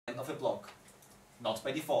of a block, not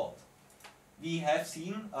by default. We have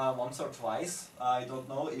seen once or twice, I don't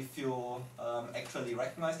know if you actually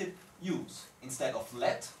recognized it, use. Instead of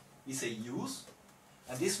let, we say use,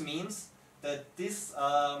 and this means that this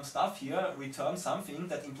stuff here returns something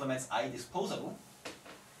that implements idisposable,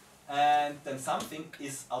 and then something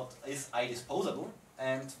is idisposable,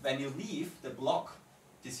 and when you leave the block,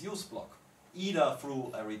 this use block, either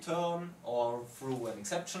through a return or through an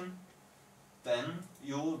exception, then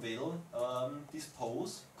you will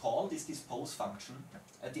call this dispose function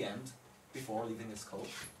at the end before leaving this code.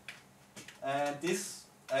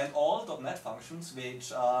 And all .NET functions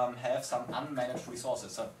which have some unmanaged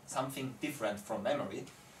resources, so something different from memory,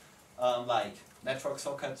 like network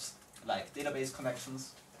sockets, like database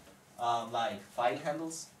connections, like file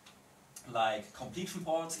handles, like completion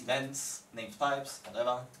ports, events, named pipes,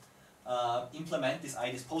 whatever, implement this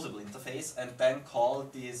idisposable interface and then call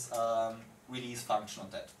this release function on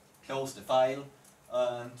that. Close the file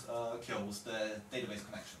and close the database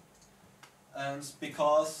connection. And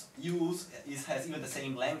because use has even the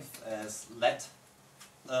same length as let,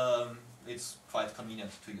 it's quite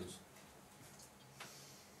convenient to use.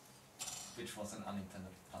 Which was an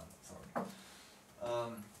unintended pun,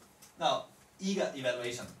 sorry. Now, eager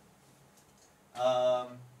evaluation.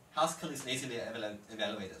 Haskell is lazily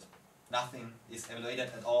evaluated. Nothing is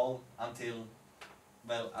evaluated at all until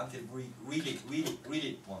we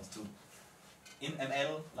really want to. In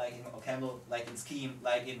ML, like in OCaml, like in Scheme,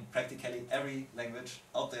 like in practically every language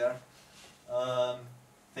out there,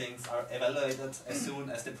 things are evaluated as soon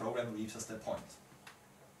as the program reaches that point.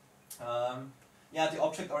 Yeah, the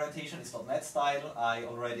object orientation is .NET style. I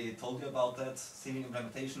already told you about that. Single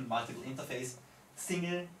implementation, multiple interface,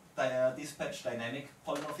 single dispatch dynamic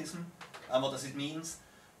polymorphism. What does it mean?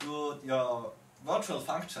 Your virtual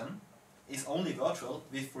function is only virtual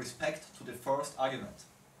with respect to the first argument,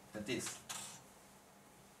 that is.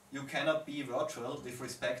 You cannot be virtual with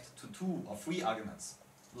respect to 2 or 3 arguments.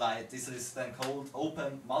 Like this is then called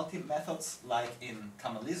open multi-methods, like in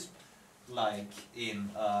Common Lisp, like in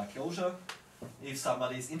Clojure. If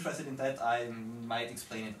somebody is interested in that, I might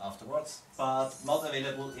explain it afterwards, but not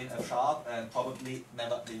available in F# and probably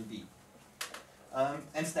never will be.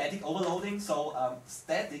 And static overloading, so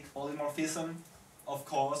static polymorphism, of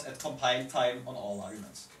course, at compile time on all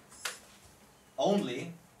arguments.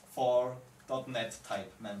 Only for .NET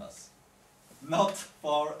type members, not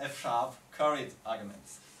for F# curried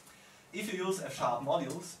arguments. If you use F#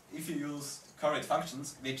 modules, if you use curried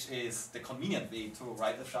functions, which is the convenient way to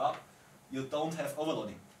write F#, you don't have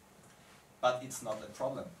overloading. But it's not a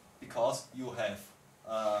problem, because you have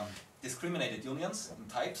discriminated unions in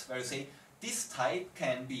types where you say this type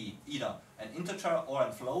can be either an integer or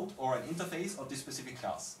a float or an interface of this specific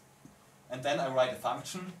class. And then I write a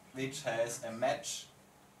function which has a match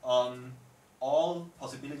on all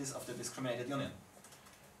possibilities of the discriminated union.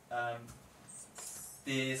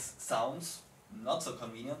 This sounds not so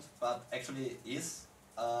convenient, but actually is,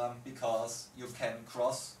 because you can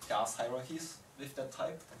cross class hierarchies with that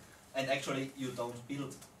type, and actually you don't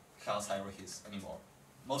build class hierarchies anymore.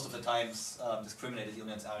 Most of the times discriminated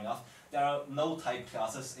unions are enough. There are no type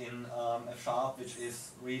classes in F#, which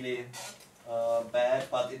is really bad,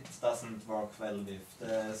 but it doesn't work well with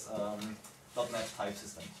this .NET type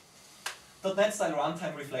system. .NET style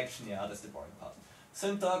runtime reflection, yeah, that's the boring part.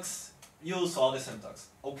 Syntax, you saw the syntax.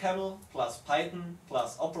 OCaml plus Python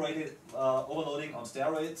plus operated overloading on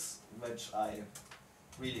steroids, which I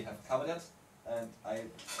really have covered it, and I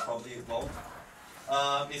probably won't,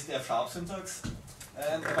 is the F# syntax.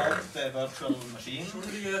 And about the virtual machine.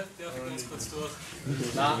 Entschuldige, darf ich ganz kurz durch?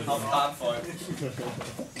 Na, auf keinen Fall.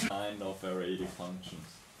 Kind of array functions.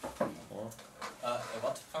 Or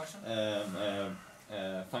What function?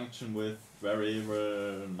 Function with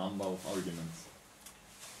variable number of arguments.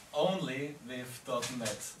 Only with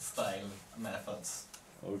 .NET style methods.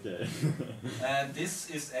 Okay. And this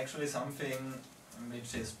is actually something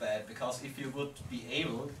which is bad, because if you would be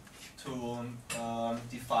able to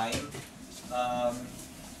define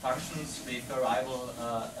functions with variable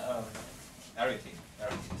arity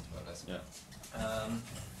is the word, Yeah.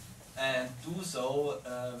 And do so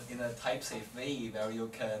in a type-safe way, where you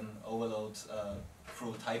can overload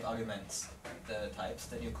through type arguments the types.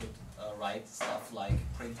 Then you could write stuff like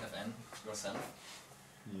printfn yourself,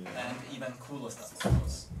 Yeah. and even cooler stuff, of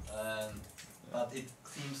course. But it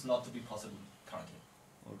seems not to be possible currently.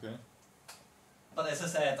 Okay. But as I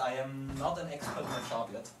said, I am not an expert in F#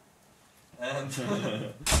 yet. And,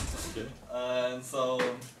 Okay. and so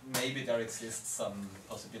maybe there exists some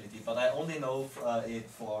possibility, but I only know it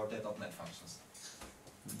for the .NET functions.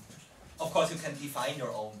 Of course, you can define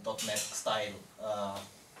your own .NET style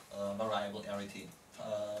singularity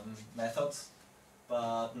methods,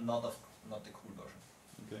 but not the cool version.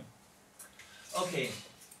 Okay. Okay,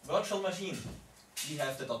 virtual machine. We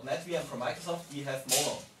have the .NET VM from Microsoft, we have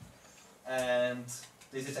Mono. And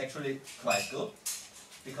this is actually quite good,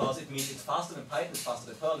 because it means it's faster than Python, it's faster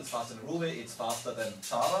than Perl, it's faster than Ruby, it's faster than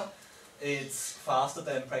Java, it's faster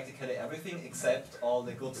than practically everything except all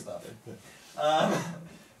the good stuff.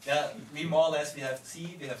 Yeah, we more or less, we have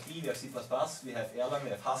C, we have D, we have C++, we have Erlang, we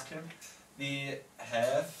have Haskell, we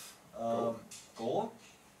have Go,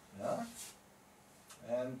 yeah,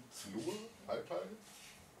 and Lua, Pipeline?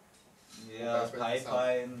 yeah,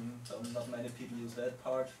 Pipeline, not many people use that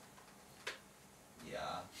part.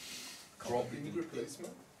 Yeah. Drop-in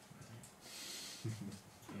replacement?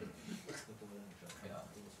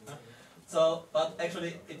 Yeah. So, but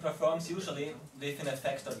actually it performs usually within a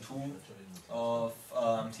factor 2 of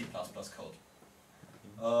C++ code.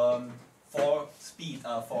 For speed,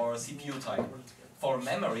 for CPU time. For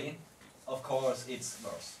memory, of course, it's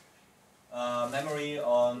worse. Memory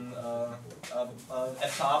on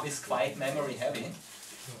F# is quite memory heavy.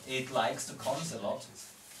 It likes to cons a lot.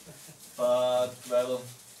 But, well,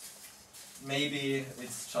 maybe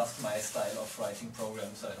it's just my style of writing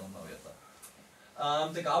programs, I don't know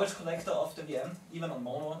yet. The garbage collector of the VM, even on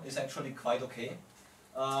Mono, is actually quite okay.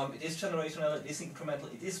 It is generational, it is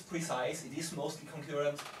incremental, it is precise, it is mostly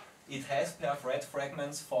concurrent. It has per-thread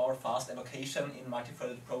fragments for fast allocation in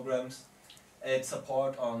multi-threaded programs. It's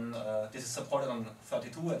this is supported on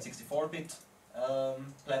 32 and 64-bit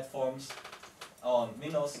platforms, on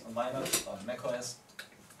Windows, on Linux, on macOS.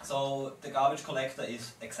 So the garbage collector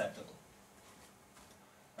is acceptable.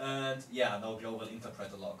 And yeah, no global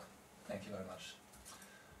interpreter log. Thank you very much.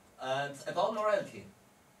 And about morality.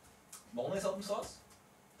 Mono is open source.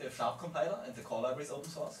 The F# compiler and the core library is open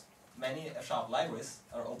source. Many F# libraries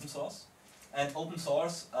are open source. And open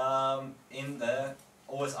source in the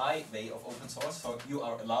OSI way of open source, so you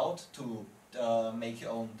are allowed to make your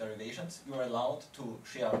own derivations. You are allowed to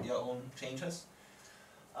share your own changes.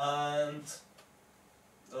 And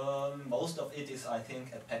most of it is, I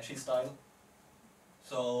think, Apache style.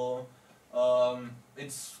 So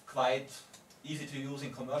it's quite easy to use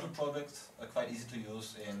in commercial projects, quite easy to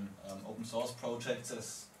use in open source projects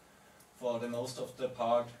as for the most of the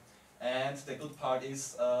part. And the good part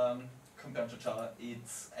is, compared to Java,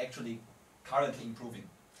 it's actually currently improving.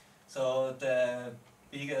 So the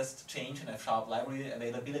biggest change in F# library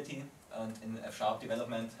availability and in F#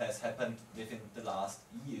 development has happened within the last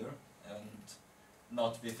year and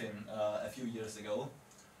not within a few years ago.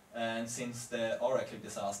 And since the Oracle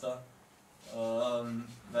disaster,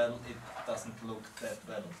 well, it doesn't look that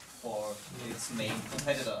well for its main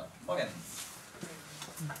competitor, Morgan.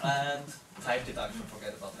 And type deduction,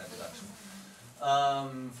 forget about type deduction.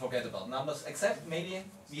 Forget about numbers, except maybe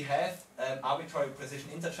we have an arbitrary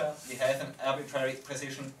precision integer, we have an arbitrary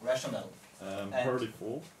precision rational. Per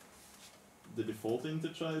default? The default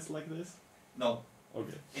integer is like this? No.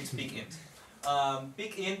 Okay. It's big int.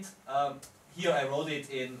 Big int, here I wrote it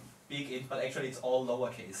in big int, but actually it's all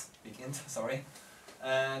lowercase. Big int, sorry.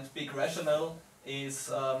 And big rational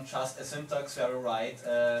is just a syntax where you write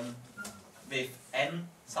with n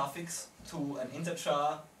suffix to an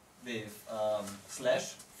integer with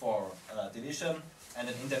slash for division and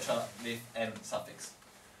an integer with n suffix.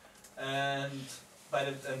 And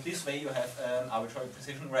this way you have an arbitrary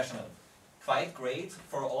precision rational. Quite great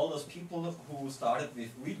for all those people who started with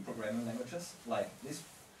real programming languages like this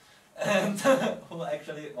and who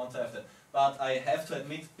actually want to have that. But I have to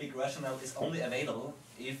admit, big rational is only available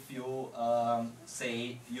if you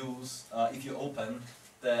if you open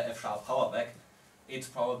the F# PowerBack. It's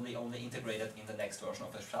probably only integrated in the next version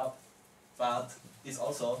of F#, but this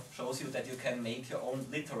also shows you that you can make your own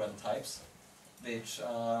literal types, which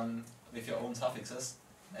with your own suffixes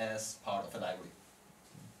as part of a library,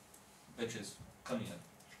 which is convenient.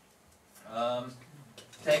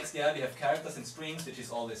 Text, yeah, we have characters and strings, which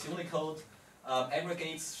is always Unicode.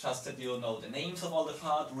 Aggregates, just that you know the names of all the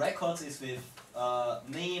parts. Records is with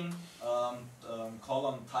name,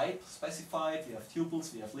 column type specified. We have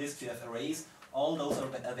tuples, we have lists, we have arrays. All those are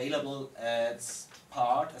available as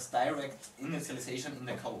direct initialization in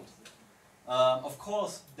the code. Of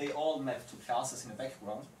course, they all map to classes in the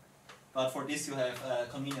background, but for this you have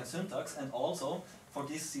convenient syntax, and also for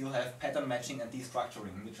this you have pattern matching and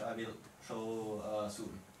destructuring, which I will show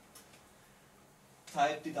soon.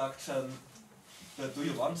 Type deduction. Do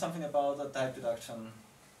you want something about the type deduction?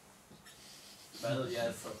 Well,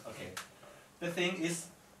 yes, okay. The thing is,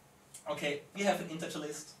 okay, we have an integer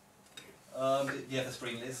list, we have a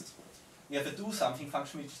string list, we have a do something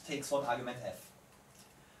function which takes one argument f.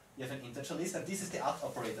 you have an integer list, and this is the add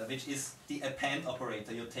operator, which is the append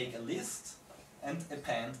operator. You take a list and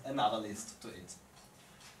append another list to it.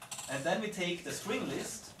 And then we take the string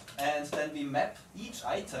list, and then we map each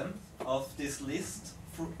item of this list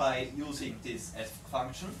by using this f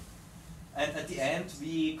function. And at the end,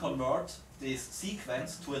 we convert this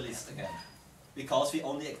sequence to a list again, because we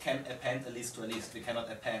only can append a list to a list. We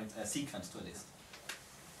cannot append a sequence to a list.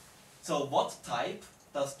 So what type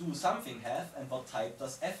does do something have, and what type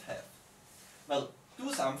does f have? Well,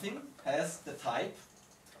 do something has the type,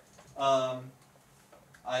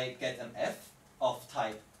 I get an f of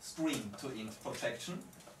type string to int projection,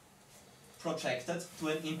 projected to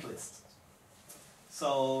an int list.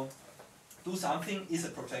 So do something is a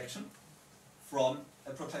projection from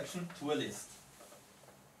a projection to a list.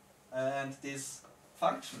 And this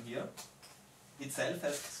function here itself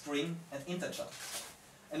has string and integer.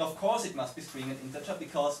 And of course it must be string and integer,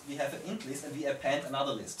 because we have an int list and we append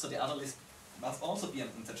another list. So the other list must also be an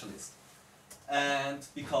integer list. And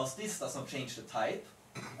because this does not change the type,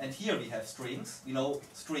 and here we have strings, we know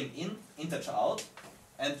string in, integer out,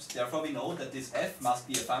 and therefore we know that this f must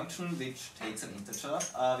be a function which takes an integer,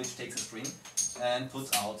 which takes a string, and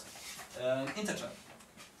puts out an integer.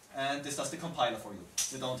 And this does the compiler for you.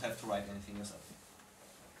 You don't have to write anything yourself.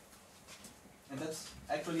 And that's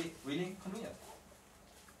actually really convenient.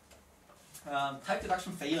 Type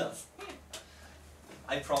deduction failures.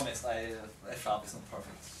 I promised F# is not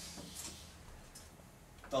perfect.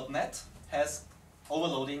 .NET has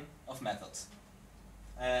overloading of methods.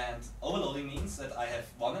 And overloading means that I have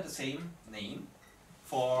one and the same name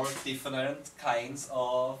for different kinds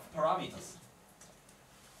of parameters.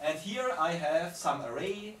 And here I have some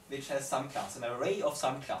array which has some class, an array of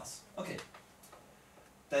some class. Okay.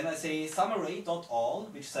 Then I say sumaRay.all,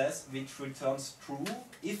 which returns true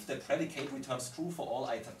if the predicate returns true for all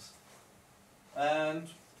items. And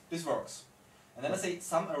this works. And then I say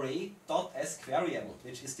sumaRay.sQueryable,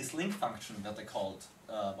 which is this link function that I called,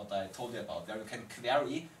 what I told you about, where you can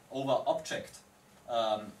query over objects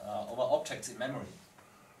in memory.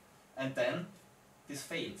 And then this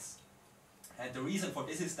fails. And the reason for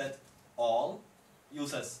this is that all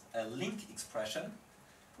uses a link expression,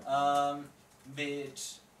 and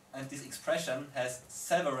this expression has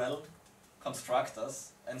several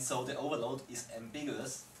constructors, and so the overload is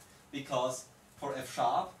ambiguous, because for F#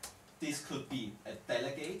 this could be a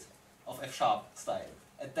delegate of F# style,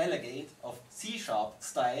 a delegate of C#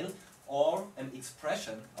 style, or an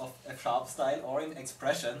expression of F# style, or an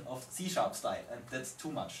expression of C# style, and that's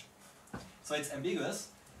too much. So it's ambiguous,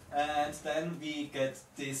 and then we get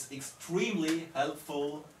this extremely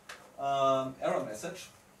helpful error message.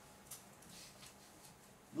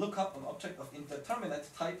 Look up an object of indeterminate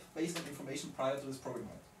type based on information prior to this program.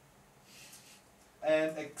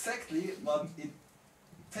 And exactly what it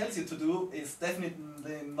tells you to do is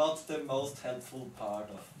definitely not the most helpful part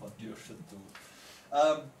of what you should do.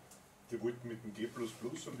 Die wollten mit dem G++ um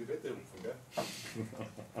die Wette rufen, gell?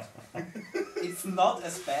 It's not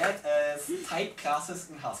as bad as type classes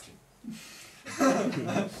in Haskell.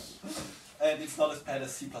 And it's not as bad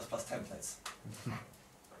as C++ templates.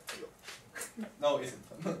 No, it isn't.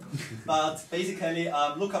 But basically,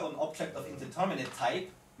 look up an object of indeterminate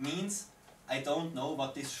type means I don't know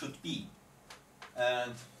what this should be.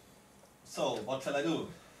 And so, what shall I do?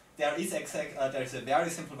 There is a very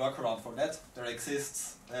simple workaround for that. There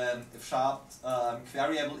exists F#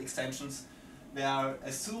 queryable extensions where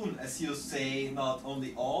as soon as you say not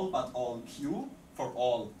only all but all q for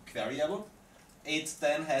all queryable, it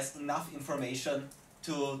then has enough information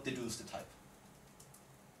to deduce the type.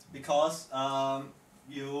 Because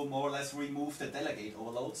you more or less remove the delegate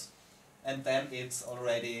overloads, and then it's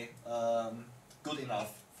already good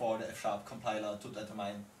enough for the F# compiler to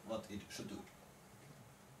determine what it should do.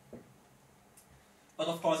 But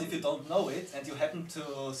of course, if you don't know it and you happen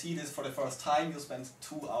to see this for the first time, you spend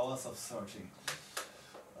 2 hours of searching.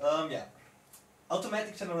 Yeah.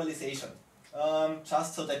 Automatic generalization.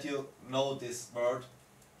 Just so that you know this word.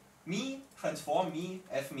 Me, transform me,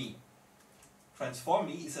 f me. Transform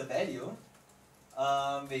me is a value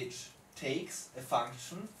which takes a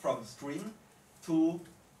function from string to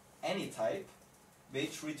any type,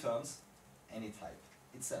 which returns any type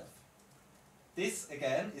itself. This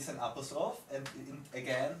again is an apostrophe, and it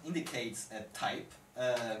again indicates a type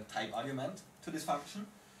argument to this function.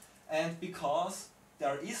 And because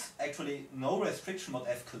there is actually no restriction what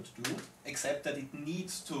f could do, except that it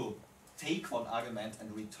needs to take one argument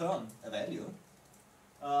and return a value,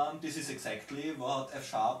 this is exactly what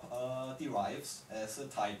F# derives as a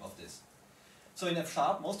type of this. So in F#,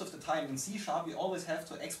 most of the time, in C#, we always have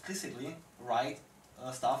to explicitly write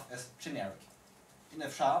stuff as generic. in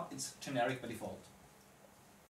F sharp it's generic by default.